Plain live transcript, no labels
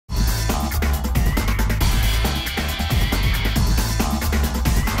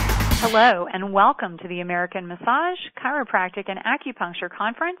Hello, and welcome to the American Massage, Chiropractic, and Acupuncture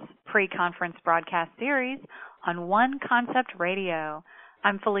Conference pre-conference broadcast series on One Concept Radio.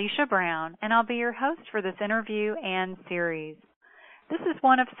 I'm Felicia Brown, and I'll be your host for this interview and series. This is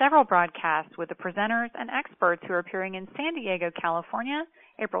one of several broadcasts with the presenters and experts who are appearing in San Diego, California,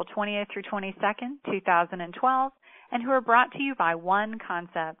 April 20th through 22nd, 2012, and who are brought to you by One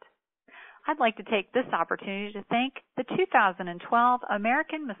Concept. I'd like to take this opportunity to thank the 2012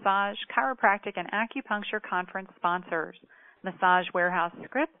 American Massage, Chiropractic, and Acupuncture Conference sponsors, Massage Warehouse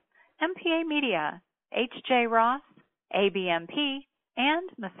Script, MPA Media, H.J. Ross, ABMP,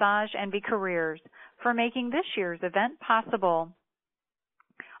 and Massage Envy Careers for making this year's event possible.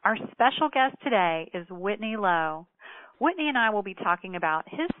 Our special guest today is Whitney Lowe. Whitney and I will be talking about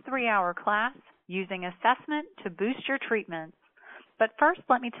his 3-hour class, Using Assessment to Boost Your Treatments. But first,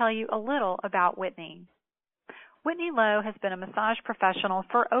 let me tell you a little about Whitney. Whitney Lowe has been a massage professional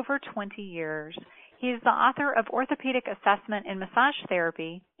for over 20 years. He is the author of Orthopedic Assessment in Massage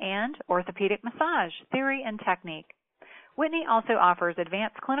Therapy and Orthopedic Massage, Theory and Technique. Whitney also offers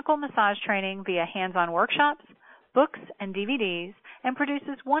advanced clinical massage training via hands-on workshops, books, and DVDs, and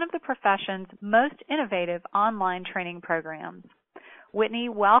produces one of the profession's most innovative online training programs. Whitney,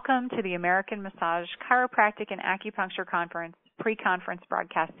 welcome to the American Massage, Chiropractic, and Acupuncture Conference pre-conference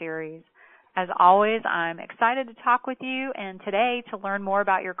broadcast series. As always, I'm excited to talk with you and today to learn more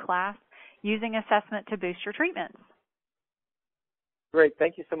about your class, Using Assessment to Boost Your Treatments. Great.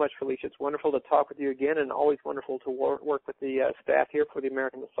 Thank you so much, Felicia. It's wonderful to talk with you again, and always wonderful to work with the staff here for the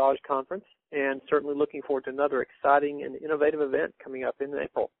American Massage Conference, and certainly looking forward to another exciting and innovative event coming up in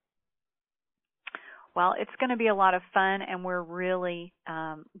April. Well, it's going to be a lot of fun, and we're really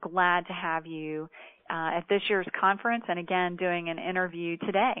glad to have you at this year's conference and, again, doing an interview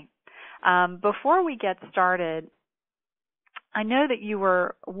today. Before we get started, I know that you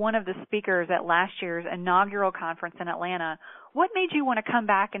were one of the speakers at last year's inaugural conference in Atlanta. What made you want to come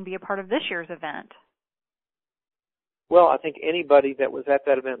back and be a part of this year's event? Well, I think anybody that was at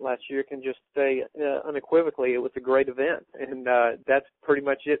that event last year can just say unequivocally it was a great event, and that's pretty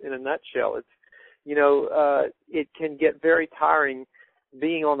much it in a nutshell. It's it can get very tiring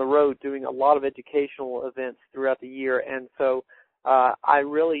being on the road doing a lot of educational events throughout the year, and so I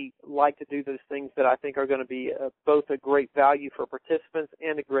really like to do those things that I think are going to be both a great value for participants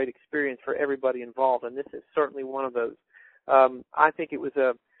and a great experience for everybody involved, and this is certainly one of those. I think it was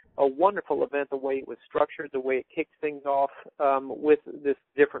a wonderful event, the way it was structured, the way it kicked things off with this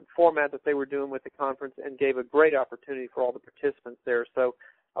different format that they were doing with the conference, and gave a great opportunity for all the participants there. So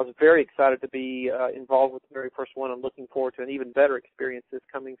I was very excited to be involved with the very first one and looking forward to an even better experience this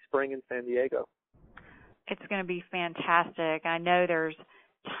coming spring in San Diego. It's going to be fantastic. I know there's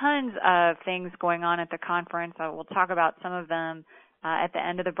tons of things going on at the conference. I will talk about some of them at the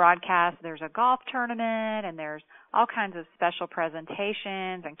end of the broadcast. There's a golf tournament, and there's all kinds of special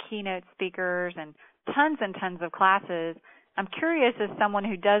presentations and keynote speakers and tons of classes. I'm curious, as someone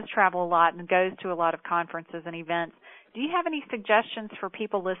who does travel a lot and goes to a lot of conferences and events, do you have any suggestions for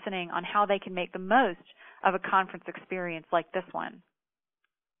people listening on how they can make the most of a conference experience like this one?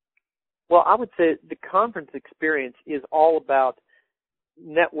 Well, I would say the conference experience is all about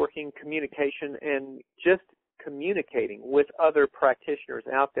networking, communication, and just communicating with other practitioners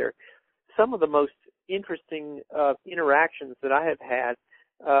out there. Some of the most interesting interactions that I have had,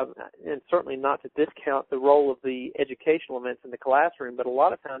 and certainly not to discount the role of the educational events in the classroom, but a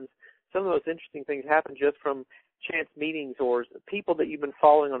lot of times some of those interesting things happen just from chance meetings or people that you've been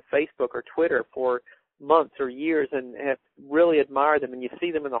following on Facebook or Twitter for months or years and have really admired them, and you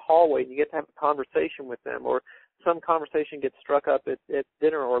see them in the hallway and you get to have a conversation with them, or some conversation gets struck up at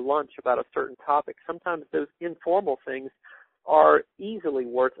dinner or lunch about a certain topic. Sometimes those informal things are easily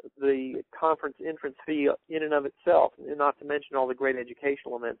worth the conference entrance fee in and of itself, and not to mention all the great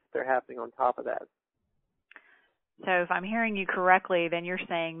educational events that are happening on top of that. So if I'm hearing you correctly, then you're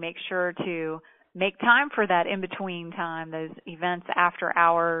saying make sure to make time for that in-between time, those events after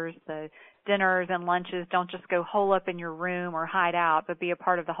hours, the dinners and lunches. Don't just go hole up in your room or hide out, but be a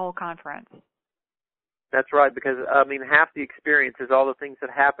part of the whole conference. That's right, because, half the experience is all the things that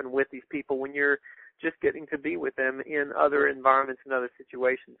happen with these people when you're just getting to be with them in other environments and other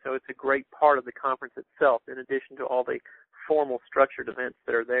situations. So it's a great part of the conference itself, in addition to all the formal structured events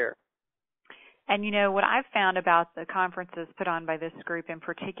that are there. And, what I've found about the conferences put on by this group in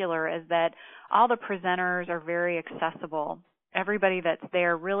particular is that all the presenters are very accessible. Everybody that's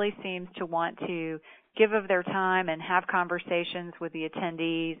there really seems to want to give of their time and have conversations with the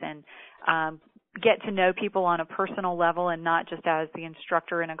attendees and get to know people on a personal level and not just as the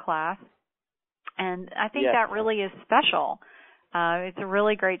instructor in a class. And I think that really is special. It's a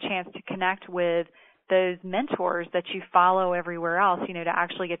really great chance to connect with those mentors that you follow everywhere else, to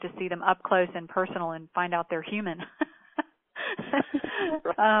actually get to see them up close and personal and find out they're human.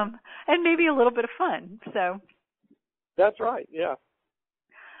 And maybe a little bit of fun. So that's right. Yeah.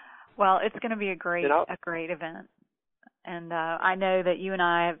 Well, it's going to be a great event. And I know that you and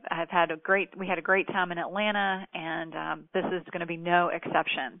I have had a great time in Atlanta, and this is going to be no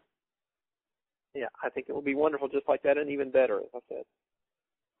exception. Yeah, I think it will be wonderful just like that, and even better, as I said.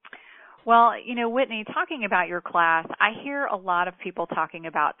 Well, Whitney, talking about your class, I hear a lot of people talking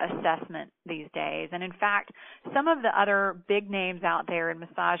about assessment these days. And in fact, some of the other big names out there in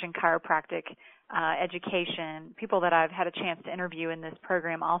massage and chiropractic education, people that I've had a chance to interview in this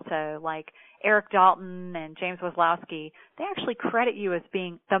program also, like Eric Dalton and James Wozlowski, they actually credit you as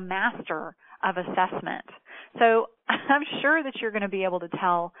being the master of assessment. So I'm sure that you're going to be able to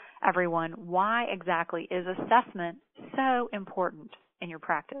tell everyone why exactly is assessment so important in your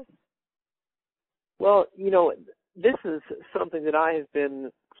practice. Well, this is something that I have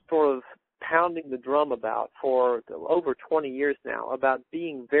been sort of pounding the drum about for over 20 years now, about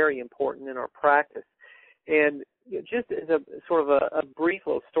being very important in our practice. And just as a sort of a brief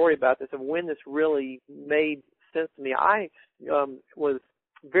little story about this and when this really made sense to me, I was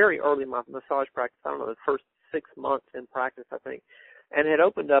very early in my massage practice, I don't know, the first 6 months in practice, I think, and had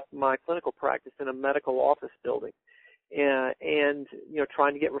opened up my clinical practice in a medical office building. And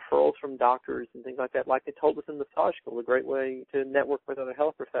trying to get referrals from doctors and things like that, like they told us in massage school, a great way to network with other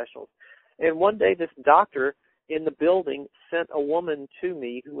health professionals. And one day this doctor in the building sent a woman to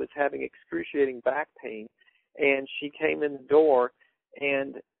me who was having excruciating back pain, and she came in the door,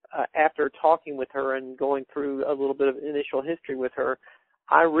 and after talking with her and going through a little bit of initial history with her,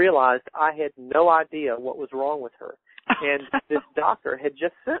 I realized I had no idea what was wrong with her. And this doctor had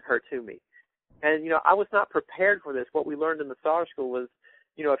just sent her to me. And, I was not prepared for this. What we learned in massage school was,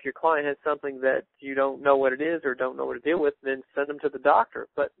 if your client has something that you don't know what it is or don't know what to deal with, then send them to the doctor.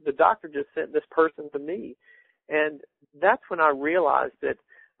 But the doctor just sent this person to me. And that's when I realized that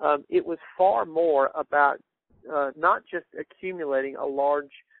it was far more about not just accumulating a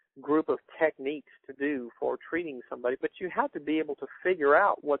large group of techniques to do for treating somebody, but you have to be able to figure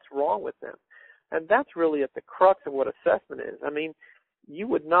out what's wrong with them. And that's really at the crux of what assessment is. I mean, you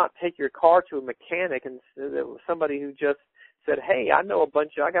would not take your car to a mechanic and somebody who just said, hey, I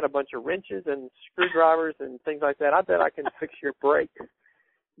got a bunch of wrenches and screwdrivers and things like that. I bet I can fix your brakes.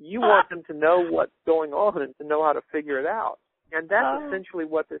 You want them to know what's going on and to know how to figure it out. And that's essentially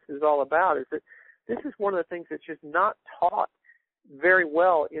what this is all about, is that this is one of the things that's just not taught very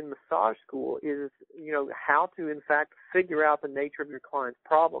well in massage school is, how to, in fact, figure out the nature of your client's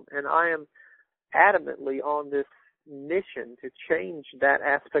problem. And I am adamantly on this mission to change that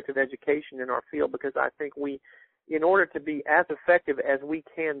aspect of education in our field, because I think in order to be as effective as we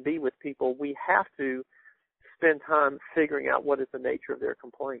can be with people, we have to spend time figuring out what is the nature of their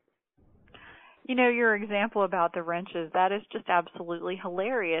complaint. Your example about the wrenches, that is just absolutely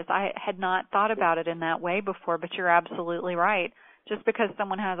hilarious. I had not thought about it in that way before, but you're absolutely right. Just because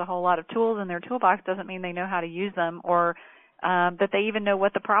someone has a whole lot of tools in their toolbox doesn't mean they know how to use them or that they even know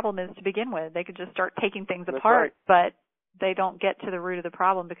what the problem is to begin with. They could just start taking things apart, but they don't get to the root of the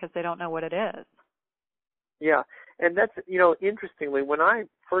problem because they don't know what it is. Yeah, and that's, interestingly, when I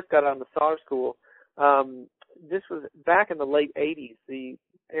first got out of massage school, this was back in the late 80s, the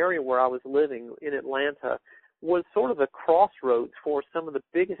area where I was living in Atlanta was sort of a crossroads for some of the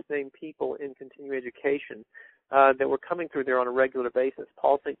biggest name people in continuing education that were coming through there on a regular basis,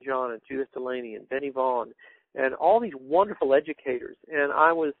 Paul St. John and Judith Delaney and Benny Vaughn, and all these wonderful educators. And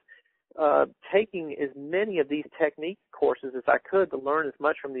I was taking as many of these technique courses as I could to learn as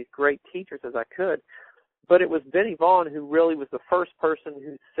much from these great teachers as I could. But it was Benny Vaughn who really was the first person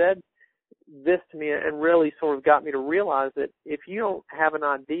who said this to me and really sort of got me to realize that if you don't have an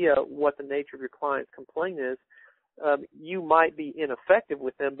idea what the nature of your client's complaint is, you might be ineffective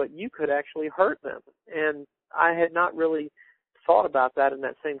with them, but you could actually hurt them. And I had not really thought about that in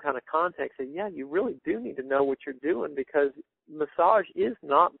that same kind of context. And yeah, you really do need to know what you're doing, because massage is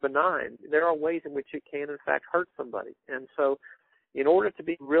not benign. There are ways in which it can, in fact, hurt somebody. And so in order to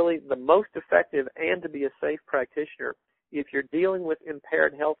be really the most effective and to be a safe practitioner, if you're dealing with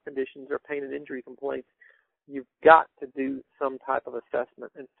impaired health conditions or pain and injury complaints, you've got to do some type of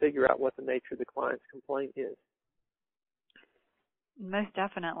assessment and figure out what the nature of the client's complaint is. Most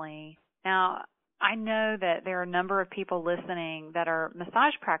definitely. Now, I know that there are a number of people listening that are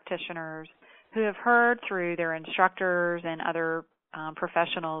massage practitioners who have heard through their instructors and other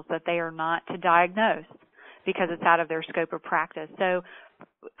professionals that they are not to diagnose because it's out of their scope of practice. So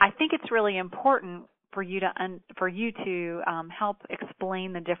I think it's really important for you to help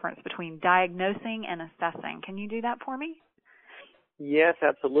explain the difference between diagnosing and assessing. Can you do that for me? Yes,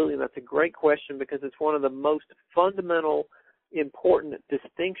 absolutely. That's a great question because it's one of the most fundamental, important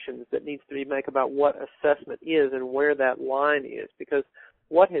distinctions that needs to be made about what assessment is and where that line is. Because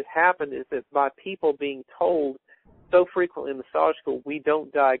what has happened is that by people being told so frequently in massage school, we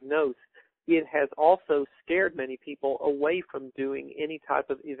don't diagnose, it has also scared many people away from doing any type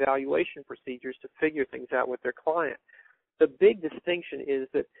of evaluation procedures to figure things out with their client. The big distinction is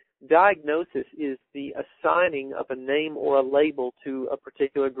that diagnosis is the assigning of a name or a label to a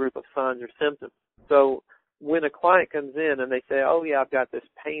particular group of signs or symptoms. So when a client comes in and they say, oh, yeah, I've got this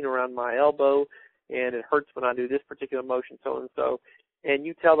pain around my elbow and it hurts when I do this particular motion, so and so, and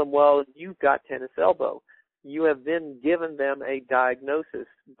you tell them, well, you've got tennis elbow. You have then given them a diagnosis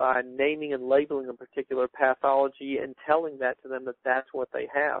by naming and labeling a particular pathology and telling that to them that that's what they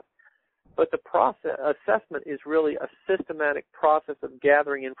have. But the process assessment is really a systematic process of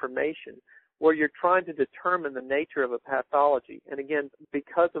gathering information where you're trying to determine the nature of a pathology. And again,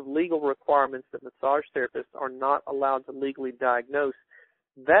 because of legal requirements that massage therapists are not allowed to legally diagnose,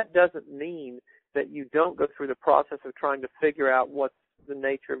 that doesn't mean that you don't go through the process of trying to figure out what's the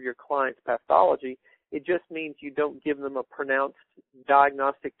nature of your client's pathology. It just means you don't give them a pronounced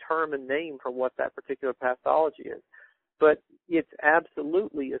diagnostic term and name for what that particular pathology is. But it's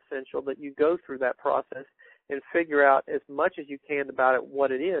absolutely essential that you go through that process and figure out as much as you can about it,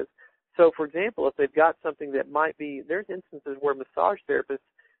 what it is. So, for example, if they've got something that might be, there's instances where massage therapists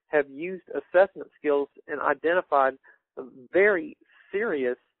have used assessment skills and identified very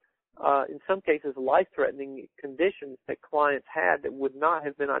serious, in some cases life-threatening conditions that clients had that would not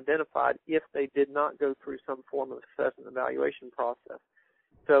have been identified if they did not go through some form of assessment evaluation process.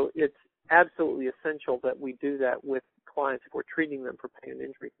 So it's absolutely essential that we do that with clients if we're treating them for pain and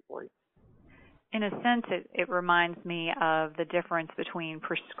injury complaints. In a sense, it reminds me of the difference between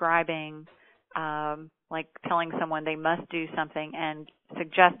prescribing, like telling someone they must do something, and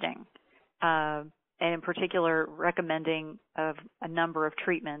suggesting, and in particular recommending of a number of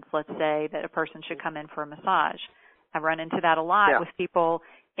treatments, let's say, that a person should come in for a massage. I run into that a lot with people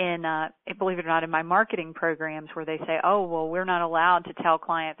in, believe it or not, in my marketing programs where they say, oh, well, we're not allowed to tell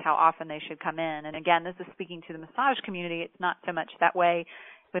clients how often they should come in. And again, this is speaking to the massage community. It's not so much that way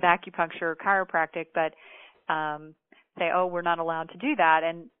with acupuncture or chiropractic, but say, oh, we're not allowed to do that.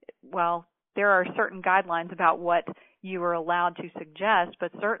 And, well, there are certain guidelines about what you are allowed to suggest, but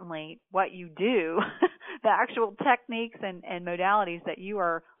certainly what you do, the actual techniques and modalities that you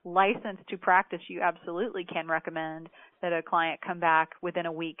are licensed to practice, you absolutely can recommend that a client come back within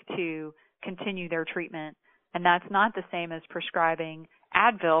a week to continue their treatment. And that's not the same as prescribing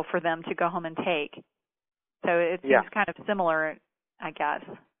Advil for them to go home and take. So it seems kind of similar, I guess.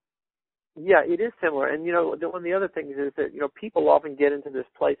 Yeah, it is similar. And, one of the other things is that, people often get into this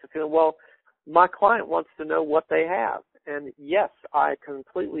place of feeling, well, my client wants to know what they have. And, yes, I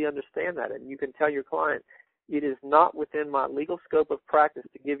completely understand that. And you can tell your client, it is not within my legal scope of practice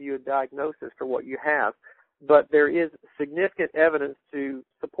to give you a diagnosis for what you have. But there is significant evidence to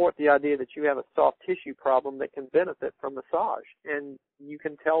support the idea that you have a soft tissue problem that can benefit from massage. And you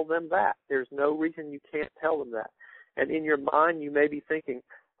can tell them that. There's no reason you can't tell them that. And in your mind, you may be thinking,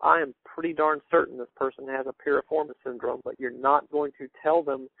 I am pretty darn certain this person has a piriformis syndrome, but you're not going to tell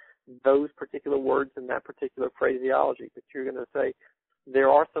them those particular words and that particular phraseology. But you're going to say, there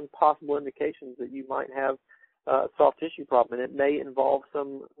are some possible indications that you might have a soft tissue problem, and it may involve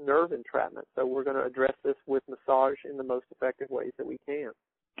some nerve entrapment. So we're going to address this with massage in the most effective ways that we can.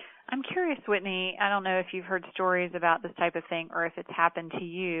 I'm curious, Whitney, I don't know if you've heard stories about this type of thing or if it's happened to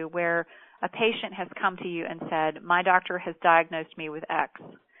you, where a patient has come to you and said, my doctor has diagnosed me with X,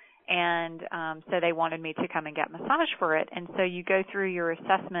 and so they wanted me to come and get massage for it. And so you go through your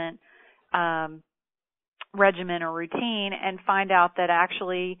assessment regimen or routine and find out that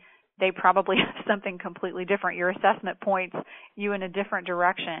actually they probably have something completely different. Your assessment points you in a different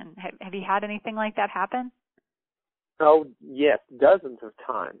direction. Have you had anything like that happen? Oh, yes, dozens of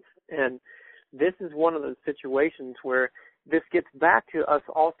times. And this is one of those situations where this gets back to us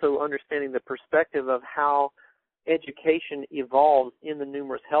also understanding the perspective of how education evolves in the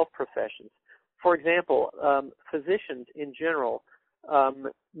numerous health professions. For example, physicians in general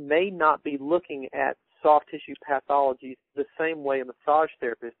may not be looking at soft tissue pathologies the same way a massage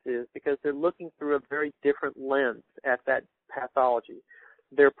therapist is, because they're looking through a very different lens at that pathology.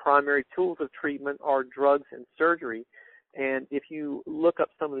 Their primary tools of treatment are drugs and surgery. And if you look up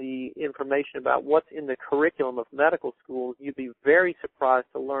some of the information about what's in the curriculum of medical schools, you'd be very surprised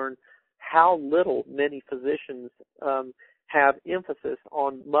to learn how little many physicians have emphasis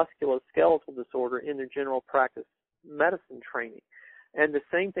on musculoskeletal disorder in their general practice medicine training. And the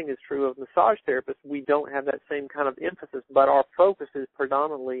same thing is true of massage therapists. We don't have that same kind of emphasis, but our focus is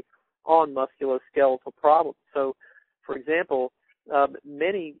predominantly on musculoskeletal problems. So, for example,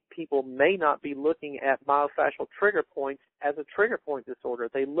 many people may not be looking at myofascial trigger points as a trigger point disorder.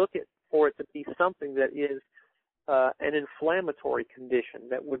 They look for it to be something that is an inflammatory condition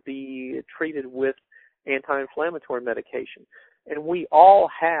that would be treated with anti-inflammatory medication. And we all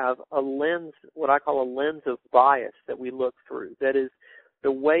have a lens, what I call a lens of bias that we look through. That is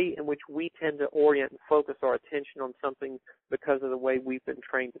the way in which we tend to orient and focus our attention on something because of the way we've been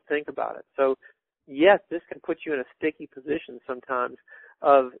trained to think about it. So, yes, this can put you in a sticky position sometimes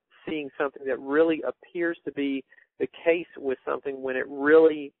of seeing something that really appears to be the case with something when it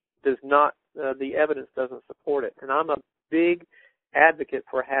really does not, the evidence doesn't support it. And I'm a big advocate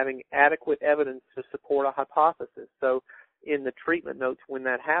for having adequate evidence to support a hypothesis. So in the treatment notes when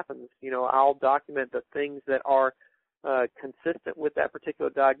that happens, I'll document the things that are consistent with that particular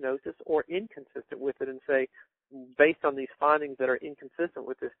diagnosis or inconsistent with it and say, based on these findings that are inconsistent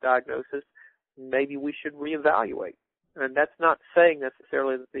with this diagnosis, maybe we should reevaluate. And that's not saying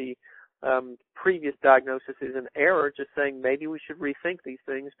necessarily that the previous diagnosis is an error, just saying maybe we should rethink these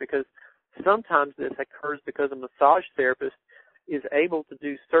things, because sometimes this occurs because a massage therapist is able to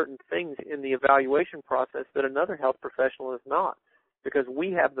do certain things in the evaluation process that another health professional is not, because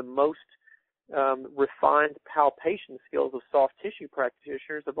we have the most refined palpation skills of soft tissue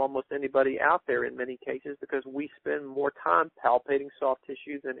practitioners of almost anybody out there in many cases, because we spend more time palpating soft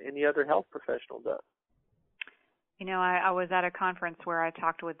tissues than any other health professional does. I was at a conference where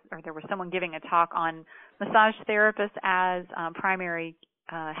there was someone giving a talk on massage therapists as primary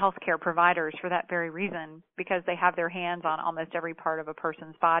healthcare providers for that very reason, because they have their hands on almost every part of a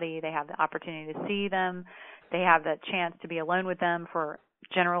person's body. They have the opportunity to see them. They have the chance to be alone with them for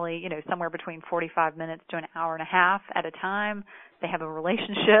generally, somewhere between 45 minutes to an hour and a half at a time. They have a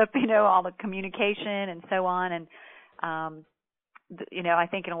relationship, all the communication and so on. And, I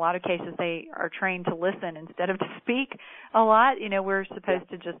think in a lot of cases they are trained to listen instead of to speak a lot. We're supposed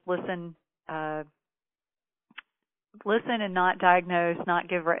to just listen and not diagnose, not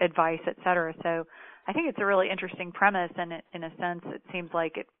give advice, et cetera. So I think it's a really interesting premise, and in a sense it seems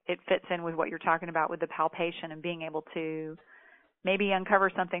like it fits in with what you're talking about with the palpation and being able to maybe uncover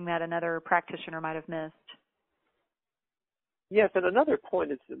something that another practitioner might have missed. Yes, and another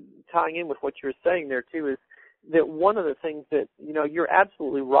point is tying in with what you're saying there too is that one of the things that, you're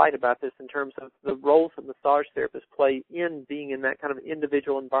absolutely right about this in terms of the roles that massage therapists play in being in that kind of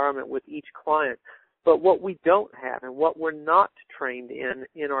individual environment with each client. But what we don't have and what we're not trained in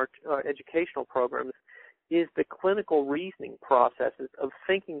our educational programs is the clinical reasoning processes of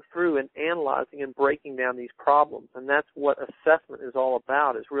thinking through and analyzing and breaking down these problems. And that's what assessment is all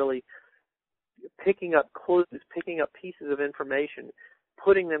about, is really picking up clues, picking up pieces of information,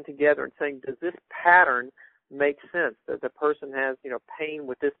 putting them together and saying, does this pattern make sense? That the person has, pain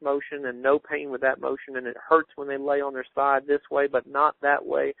with this motion and no pain with that motion, and it hurts when they lay on their side this way but not that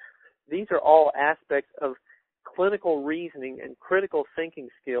way. These are all aspects of clinical reasoning and critical thinking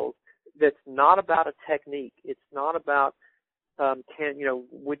skills that's not about a technique. It's not about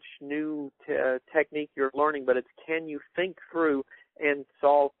which new technique you're learning, but it's can you think through and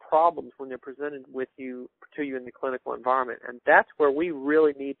solve problems when they're presented to you in the clinical environment. And that's where we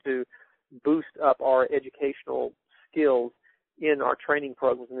really need to boost up our educational skills in our training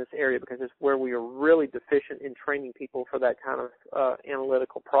programs in this area, because it's where we are really deficient in training people for that kind of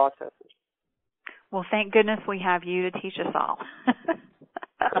analytical processes. Well, thank goodness we have you to teach us all.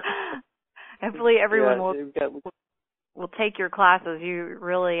 Hopefully everyone will take your classes. You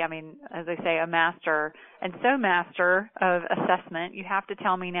really, as I say, a master, and so master of assessment. You have to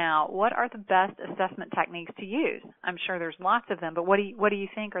tell me now, what are the best assessment techniques to use? I'm sure there's lots of them, but what do you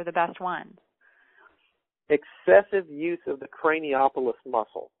think are the best ones? Excessive use of the craniopolis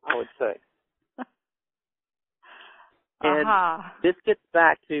muscle, I would say. And this gets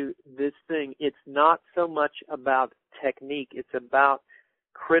back to this thing. It's not so much about technique. It's about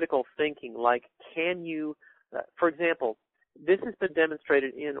critical thinking. Like, can you, for example, this has been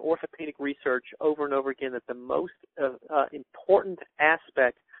demonstrated in orthopedic research over and over again that the most important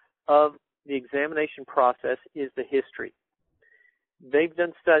aspect of the examination process is the history. They've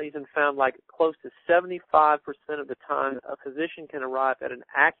done studies and found like close to 75% of the time a physician can arrive at an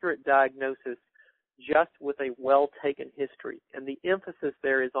accurate diagnosis just with a well-taken history. And the emphasis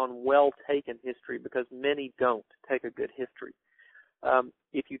there is on well-taken history, because many don't take a good history.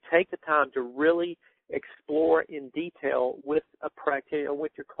 If you take the time to really explore in detail with a practitioner,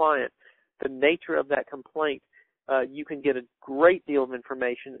 with your client, the nature of that complaint, You can get a great deal of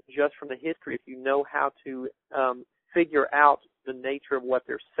information just from the history if you know how to figure out the nature of what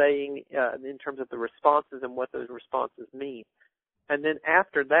they're saying in terms of the responses and what those responses mean. And then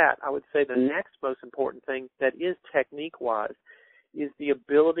after that, I would say the next most important thing that is technique-wise is the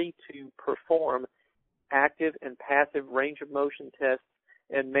ability to perform active and passive range of motion tests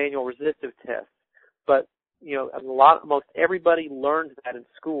and manual resistive tests. But, most everybody learned that in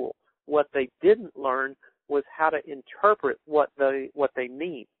school. What they didn't learn was how to interpret what they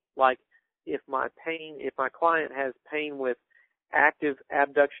mean. Like if my client has pain with active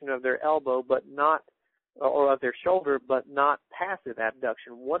abduction of their elbow but not, or of their shoulder but not passive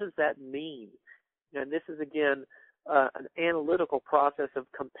abduction, what does that mean? And this is again an analytical process of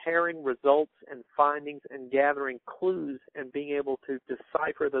comparing results and findings and gathering clues and being able to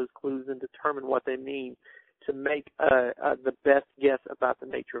decipher those clues and determine what they mean to make the best guess about the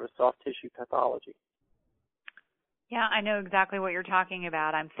nature of a soft tissue pathology. Yeah, I know exactly what you're talking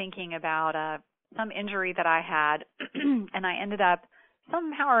about. I'm thinking about some injury that I had, and I ended up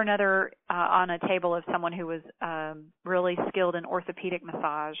somehow or another on a table of someone who was really skilled in orthopedic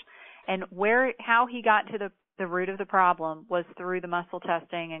massage. And how he got to the root of the problem was through the muscle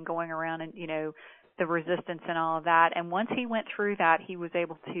testing and going around and, the resistance and all of that. And once he went through that, he was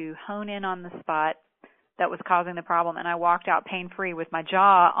able to hone in on the spot that was causing the problem. And I walked out pain-free with my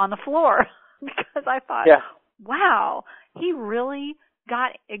jaw on the floor because I thought, wow, he really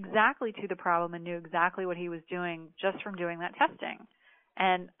got exactly to the problem and knew exactly what he was doing just from doing that testing.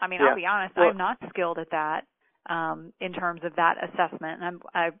 And, I'll be honest, I'm not skilled at that in terms of that assessment. And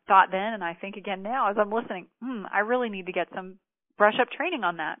I thought then, and I think again now as I'm listening, I really need to get some brush-up training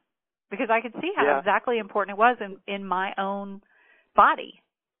on that because I could see how exactly important it was in my own body.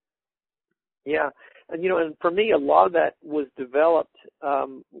 Yeah. And, and for me, a lot of that was developed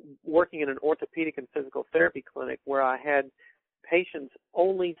working in an orthopedic and physical therapy clinic where I had patients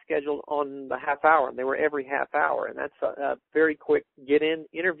only scheduled on the half hour, and they were every half hour. And that's a very quick get in,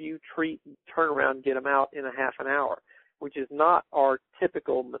 interview, treat, turn around, get them out in a half an hour, which is not our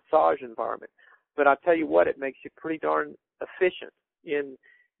typical massage environment. But I tell you what, it makes you pretty darn efficient in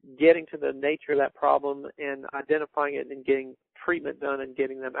getting to the nature of that problem and identifying it and getting treatment done and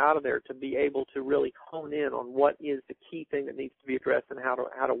getting them out of there to be able to really hone in on what is the key thing that needs to be addressed and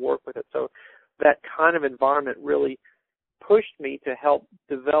how to work with it. So that kind of environment really pushed me to help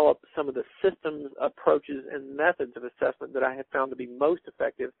develop some of the systems, approaches, and methods of assessment that I had found to be most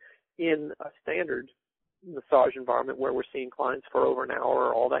effective in a standard massage environment where we're seeing clients for over an hour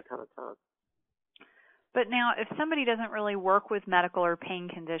or all that kind of time. But now, if somebody doesn't really work with medical or pain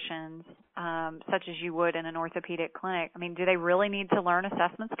conditions, such as you would in an orthopedic clinic, do they really need to learn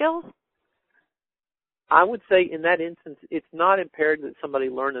assessment skills? I would say in that instance, it's not imperative that somebody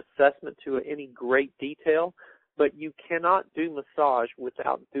learn assessment to any great detail, but you cannot do massage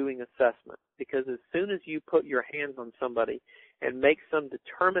without doing assessment, because as soon as you put your hands on somebody and make some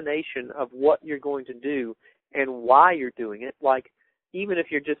determination of what you're going to do and why you're doing it, like even if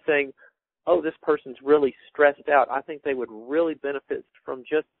you're just saying, oh, this person's really stressed out, I think they would really benefit from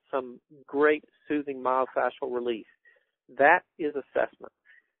just some great soothing myofascial release. That is assessment.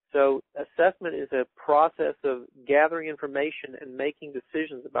 So assessment is a process of gathering information and making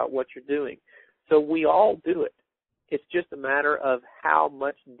decisions about what you're doing. So we all do it. It's just a matter of how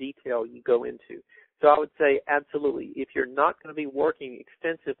much detail you go into. So I would say absolutely, if you're not going to be working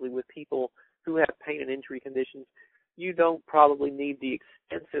extensively with people who have pain and injury conditions, you don't probably need the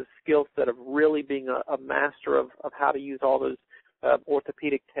extensive skill set of really being a master of how to use all those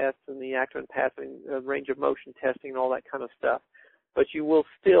orthopedic tests and the active and passive range of motion testing and all that kind of stuff. But you will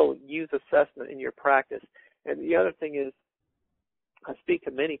still use assessment in your practice. And the other thing is, I speak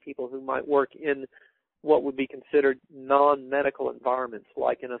to many people who might work in what would be considered non-medical environments,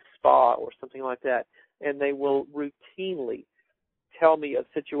 like in a spa or something like that, and they will routinely tell me of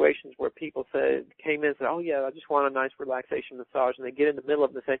situations where people came in and said, oh, yeah, I just want a nice relaxation massage, and they get in the middle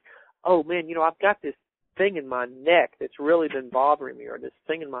of it and they say, oh, man, I've got this thing in my neck that's really been bothering me, or this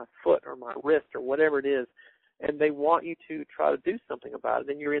thing in my foot or my wrist or whatever it is, and they want you to try to do something about it.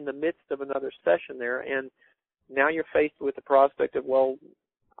 And you're in the midst of another session there, and now you're faced with the prospect of, well,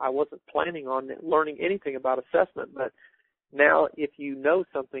 I wasn't planning on learning anything about assessment, but now if you know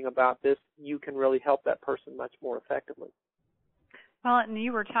something about this, you can really help that person much more effectively. Well, and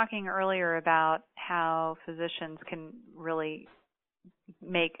you were talking earlier about how physicians can really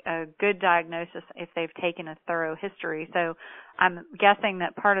make a good diagnosis if they've taken a thorough history. So I'm guessing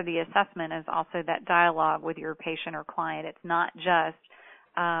that part of the assessment is also that dialogue with your patient or client. It's not just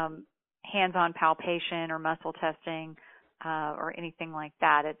hands-on palpation or muscle testing or anything like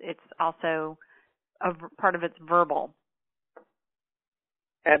that. It's also part of it's verbal.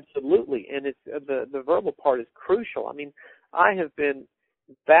 Absolutely, and it's the verbal part is crucial. I mean, I have been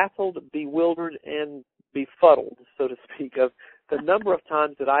baffled, bewildered, and befuddled, so to speak, of the number of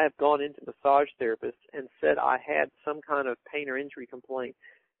times that I have gone into massage therapists and said I had some kind of pain or injury complaint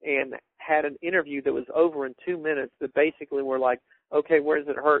and had an interview that was over in 2 minutes that basically were like, okay, where does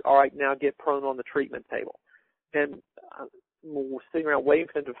it hurt? All right, now get prone on the treatment table. And we're sitting around waiting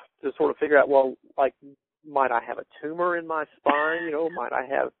for them to sort of figure out, well, like, might I have a tumor in my spine? Might I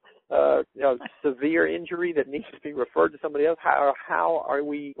have severe injury that needs to be referred to somebody else? How are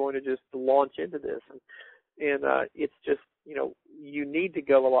we going to just launch into this? And it's just, you need to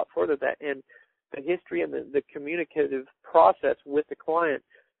go a lot further than that. And the history and the communicative process with the client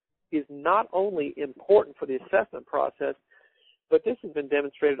is not only important for the assessment process, but this has been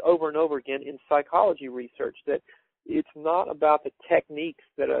demonstrated over and over again in psychology research that it's not about the techniques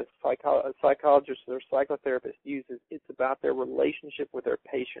that a psychologist or psychotherapist uses. It's about their relationship with their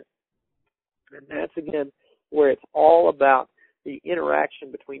patient. And that's, again, where it's all about the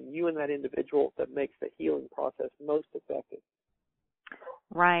interaction between you and that individual that makes the healing process most effective.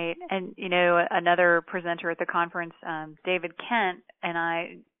 Right. And, another presenter at the conference, David Kent, and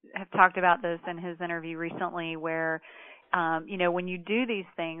I have talked about this in his interview recently where when you do these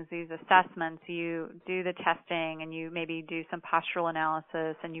things, these assessments, you do the testing and you maybe do some postural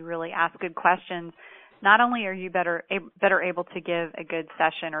analysis and you really ask good questions, not only are you better able to give a good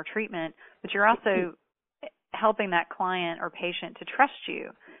session or treatment, but you're also helping that client or patient to trust you,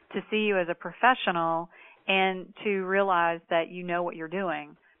 to see you as a professional and to realize that you know what you're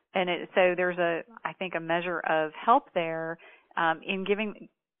doing. And so there's I think a measure of help there in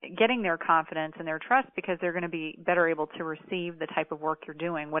getting their confidence and their trust because they're going to be better able to receive the type of work you're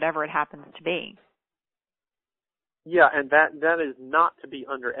doing, whatever it happens to be. Yeah, and that is not to be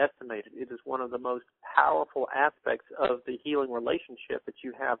underestimated. It is one of the most powerful aspects of the healing relationship that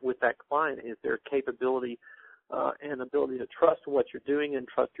you have with that client is their capability and ability to trust what you're doing and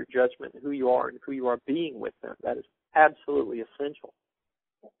trust your judgment, who you are and who you are being with them. That is absolutely essential.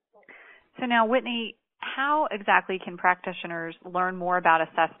 So now, Whitney, how exactly can practitioners learn more about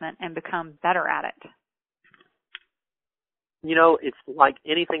assessment and become better at it? It's like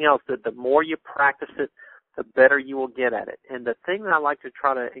anything else, that the more you practice it, the better you will get at it. And the thing that I like to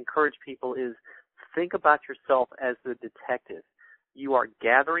try to encourage people is think about yourself as the detective. You are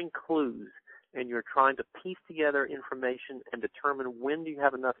gathering clues and you're trying to piece together information and determine when do you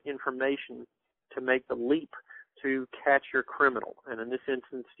have enough information to make the leap to catch your criminal. And in this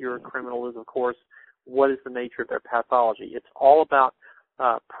instance, your criminal is, of course, what is the nature of their pathology. It's all about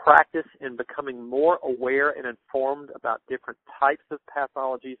practice in becoming more aware and informed about different types of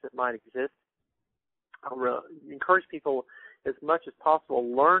pathologies that might exist. I'll encourage people as much as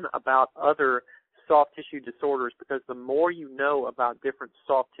possible learn about other soft tissue disorders because the more you know about different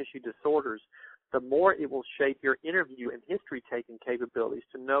soft tissue disorders, the more it will shape your interview and history-taking capabilities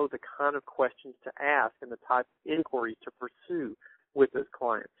to know the kind of questions to ask and the type of inquiries to pursue with those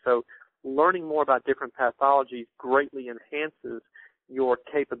clients. So learning more about different pathologies greatly enhances your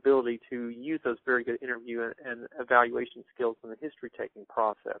capability to use those very good interview and evaluation skills in the history-taking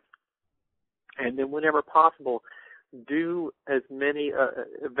process. And then whenever possible, do as many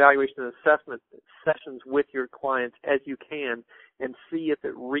evaluation and assessment sessions with your clients as you can and see if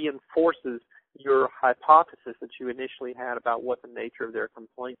it reinforces your hypothesis that you initially had about what the nature of their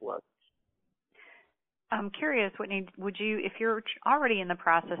complaint was. I'm curious, Whitney, would you, if you're already in the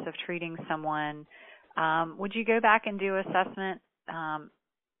process of treating someone, would you go back and do assessment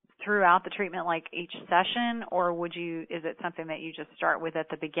throughout the treatment, like each session, or is it something that you just start with at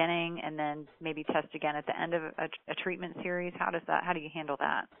the beginning and then maybe test again at the end of a treatment series? How do you handle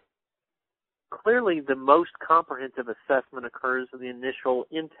that? Clearly, the most comprehensive assessment occurs in the initial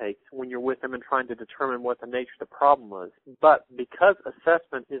intakes when you're with them and trying to determine what the nature of the problem was. But because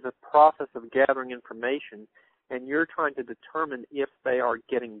assessment is a process of gathering information and you're trying to determine if they are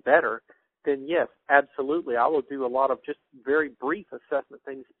getting better, then yes, absolutely, I will do a lot of just very brief assessment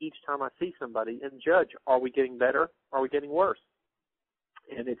things each time I see somebody and judge, are we getting better? Are we getting worse?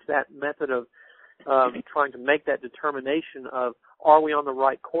 And it's that method of trying to make that determination of, are we on the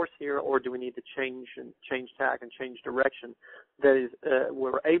right course here, or do we need to change tack and change direction? That is,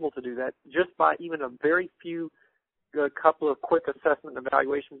 we're able to do that just by even a very few, couple of quick assessment and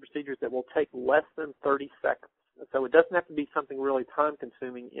evaluation procedures that will take less than 30 seconds. So it doesn't have to be something really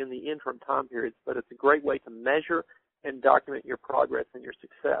time-consuming in the interim time periods, but it's a great way to measure and document your progress and your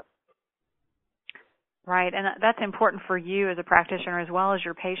success. Right, and that's important for you as a practitioner as well as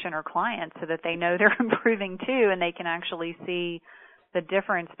your patient or client so that they know they're improving too and they can actually see the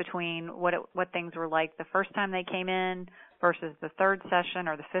difference between what things were like the first time they came in versus the third session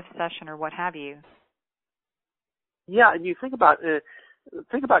or the fifth session or what have you. Yeah, and you think about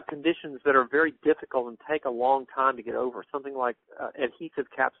conditions that are very difficult and take a long time to get over. Something like adhesive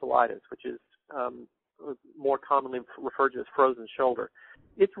capsulitis, which is more commonly referred to as frozen shoulder.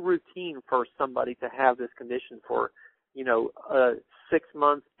 It's routine for somebody to have this condition for 6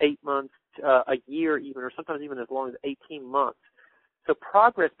 months, 8 months, a year even, or sometimes even as long as 18 months. So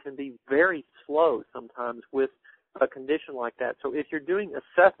progress can be very slow sometimes with a condition like that. So if you're doing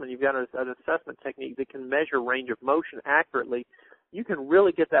assessment, you've got an assessment technique that can measure range of motion accurately, you can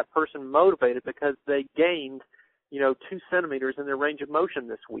really get that person motivated because they gained 2 centimeters in their range of motion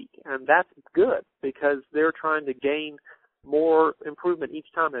this week. And that's good because they're trying to gain more improvement each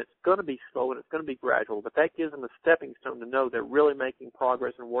time, and it's going to be slow and it's going to be gradual, but that gives them a stepping stone to know they're really making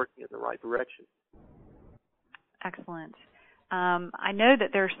progress and working in the right direction. Excellent. I know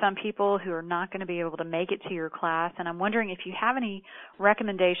that there are some people who are not going to be able to make it to your class, and I'm wondering if you have any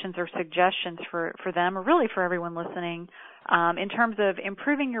recommendations or suggestions for them, or really for everyone listening, in terms of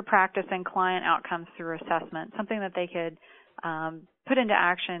improving your practice and client outcomes through assessment, something that they could put into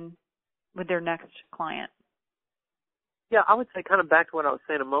action with their next client. Yeah, I would say kind of back to what I was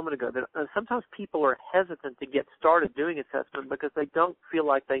saying a moment ago, that sometimes people are hesitant to get started doing assessment because they don't feel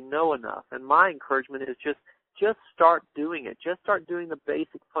like they know enough. And my encouragement is just start doing it. Just start doing the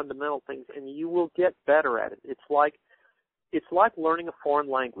basic fundamental things, and you will get better at it. It's like learning a foreign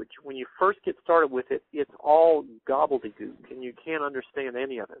language. When you first get started with it, it's all gobbledygook, and you can't understand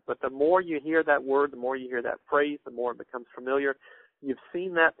any of it. But the more you hear that word, the more you hear that phrase, the more it becomes familiar. You've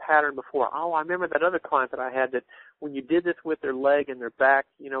seen that pattern before. Oh, I remember that other client that I had that when you did this with their leg and their back,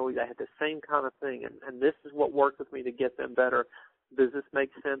 they had the same kind of thing, and this is what worked with me to get them better. Does this make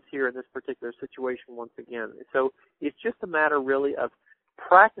sense here in this particular situation once again? So it's just a matter really of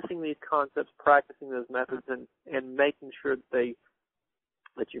practicing these concepts, practicing those methods, and making sure that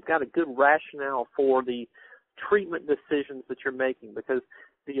you've got a good rationale for the treatment decisions that you're making, because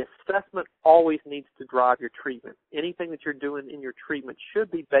the assessment always needs to drive your treatment. Anything that you're doing in your treatment should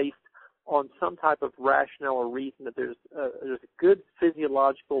be based on some type of rationale or reason, that there's a good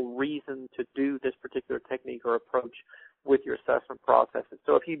physiological reason to do this particular technique or approach with your assessment processes.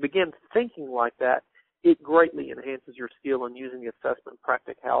 So if you begin thinking like that, it greatly enhances your skill in using the assessment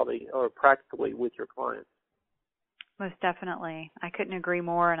practically with your clients. Most definitely. I couldn't agree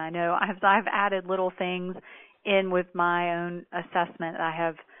more, and I know I've added little things in with my own assessment. I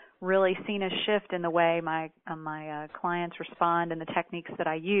have really seen a shift in the way my clients respond and the techniques that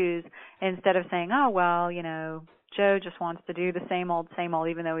I use. Instead of saying, oh, well, Joe just wants to do the same old,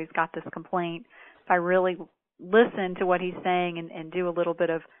 even though he's got this complaint. If I really listen to what he's saying and do a little bit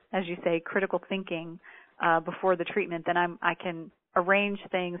of, as you say, critical thinking before the treatment, then I can arrange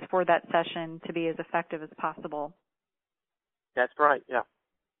things for that session to be as effective as possible. That's right, yeah.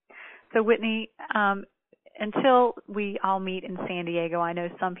 So, Whitney, until we all meet in San Diego, I know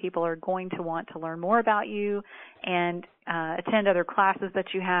some people are going to want to learn more about you and attend other classes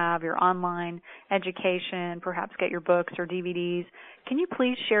that you have, your online education, perhaps get your books or DVDs. Can you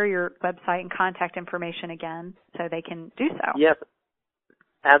please share your website and contact information again so they can do so? Yes,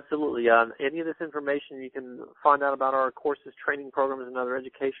 absolutely. Any of this information you can find out about our courses, training programs, and other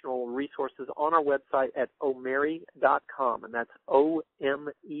educational resources on our website at omeri.com, and that's OMERI.com.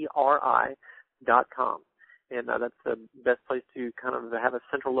 And that's the best place to kind of have a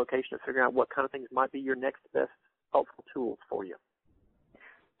central location to figure out what kind of things might be your next best helpful tools for you.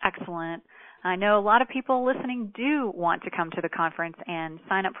 Excellent. I know a lot of people listening do want to come to the conference and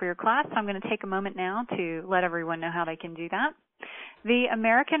sign up for your class, so I'm going to take a moment now to let everyone know how they can do that. The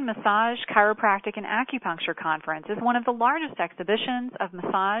American Massage, Chiropractic, and Acupuncture Conference is one of the largest exhibitions of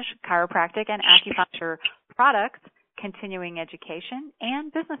massage, chiropractic, and acupuncture products, continuing education,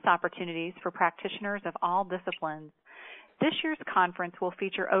 and business opportunities for practitioners of all disciplines. This year's conference will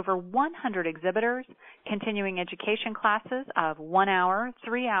feature over 100 exhibitors, continuing education classes of 1 hour,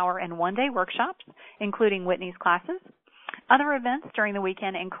 3 hour, and 1 day workshops, including Whitney's classes. Other events during the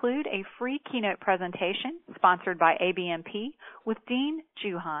weekend include a free keynote presentation sponsored by ABMP with Dean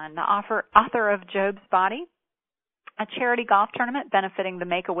Juhan, the author of Job's Body, a charity golf tournament benefiting the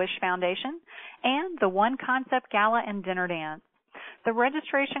Make-A-Wish Foundation, and the One Concept Gala and Dinner Dance. The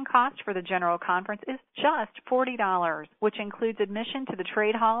registration cost for the general conference is just $40, which includes admission to the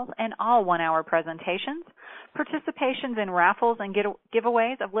trade halls and all 1 hour presentations, participations in raffles and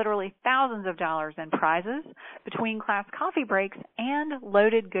giveaways of literally thousands of dollars in prizes, between class coffee breaks, and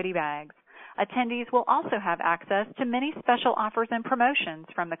loaded goodie bags. Attendees will also have access to many special offers and promotions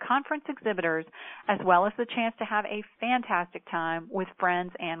from the conference exhibitors, as well as the chance to have a fantastic time with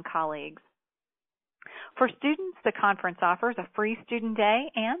friends and colleagues. For students, the conference offers a free student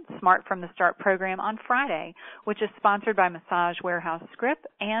day and Smart from the Start program on Friday, which is sponsored by Massage Warehouse Script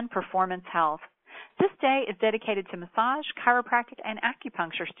and Performance Health. This day is dedicated to massage, chiropractic, and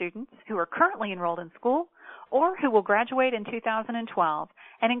acupuncture students who are currently enrolled in school or who will graduate in 2012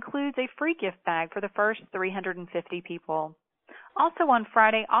 and includes a free gift bag for the first 350 people. Also on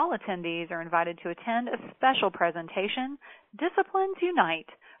Friday, all attendees are invited to attend a special presentation, Disciplines Unite,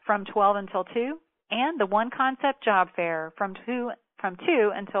 from 12 until 2, and the One Concept Job Fair from 2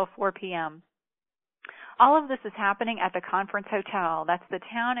 until 4 p.m. All of this is happening at the Conference Hotel. That's the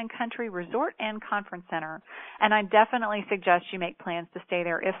Town and Country Resort and Conference Center, and I definitely suggest you make plans to stay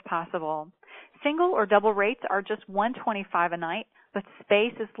there if possible. Single or double rates are just $125 a night, but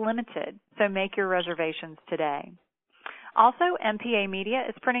space is limited, so make your reservations today. Also, MPA Media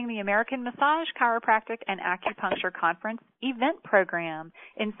is printing the American Massage, Chiropractic, and Acupuncture Conference event program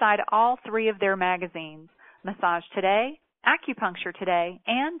inside all 3 of their magazines, Massage Today, Acupuncture Today,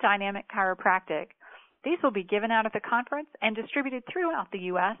 and Dynamic Chiropractic. These will be given out at the conference and distributed throughout the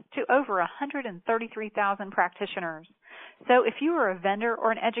U.S. to over 133,000 practitioners. So if you are a vendor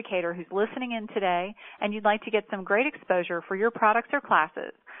or an educator who's listening in today and you'd like to get some great exposure for your products or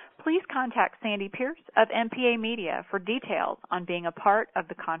classes, please contact Sandy Pierce of MPA Media for details on being a part of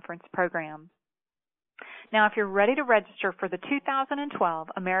the conference program. Now, if you're ready to register for the 2012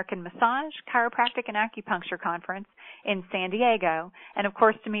 American Massage, Chiropractic, and Acupuncture Conference in San Diego, and of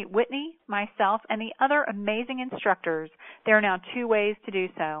course to meet Whitney, myself, and the other amazing instructors, there are now 2 ways to do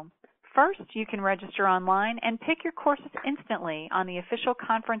so. First, you can register online and pick your courses instantly on the official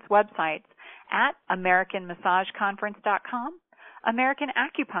conference websites at AmericanMassageConference.com,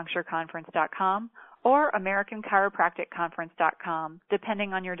 AmericanAcupunctureConference.com, or AmericanChiropracticConference.com,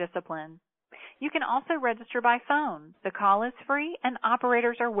 depending on your discipline. You can also register by phone. The call is free, and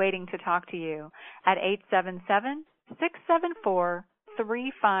operators are waiting to talk to you at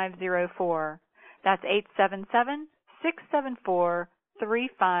 877-674-3504. That's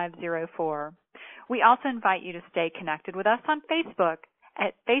 877-674-3504. We also invite you to stay connected with us on Facebook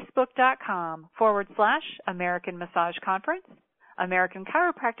at facebook.com/American Massage Conference, American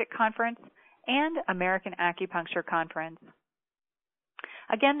Chiropractic Conference, and American Acupuncture Conference.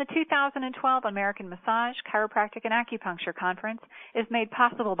 Again, the 2012 American Massage, Chiropractic, and Acupuncture Conference is made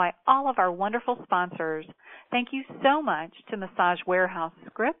possible by all of our wonderful sponsors. Thank you so much to Massage Warehouse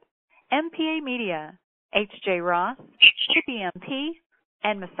Script, MPA Media, H.J. Ross, CPMP,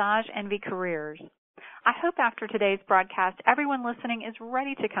 and Massage Envy Careers. I hope after today's broadcast, everyone listening is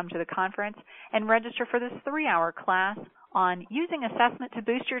ready to come to the conference and register for this 3-hour class on using assessment to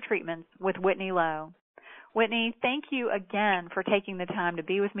boost your treatments with Whitney Lowe. Whitney, thank you again for taking the time to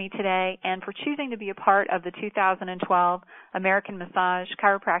be with me today and for choosing to be a part of the 2012 American Massage,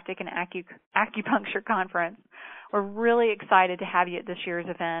 Chiropractic, and Acupuncture Conference. We're really excited to have you at this year's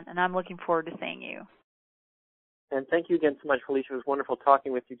event, and I'm looking forward to seeing you. And thank you again so much, Felicia. It was wonderful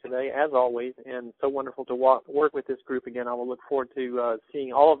talking with you today, as always, and so wonderful to work with this group again. I will look forward to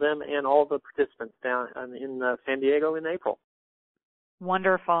seeing all of them and all of the participants down in San Diego in April.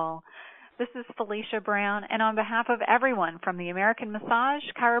 Wonderful. This is Felicia Brown, and on behalf of everyone from the American Massage,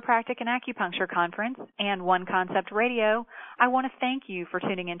 Chiropractic, and Acupuncture Conference and One Concept Radio, I want to thank you for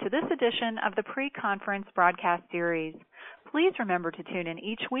tuning into this edition of the pre-conference broadcast series. Please remember to tune in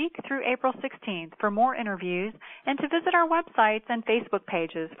each week through April 16th for more interviews and to visit our websites and Facebook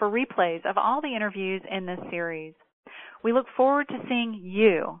pages for replays of all the interviews in this series. We look forward to seeing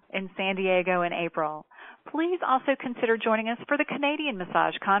you in San Diego in April. Please also consider joining us for the Canadian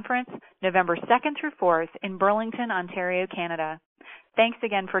Massage Conference, November 2nd through 4th in Burlington, Ontario, Canada. Thanks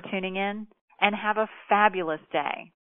again for tuning in, and have a fabulous day.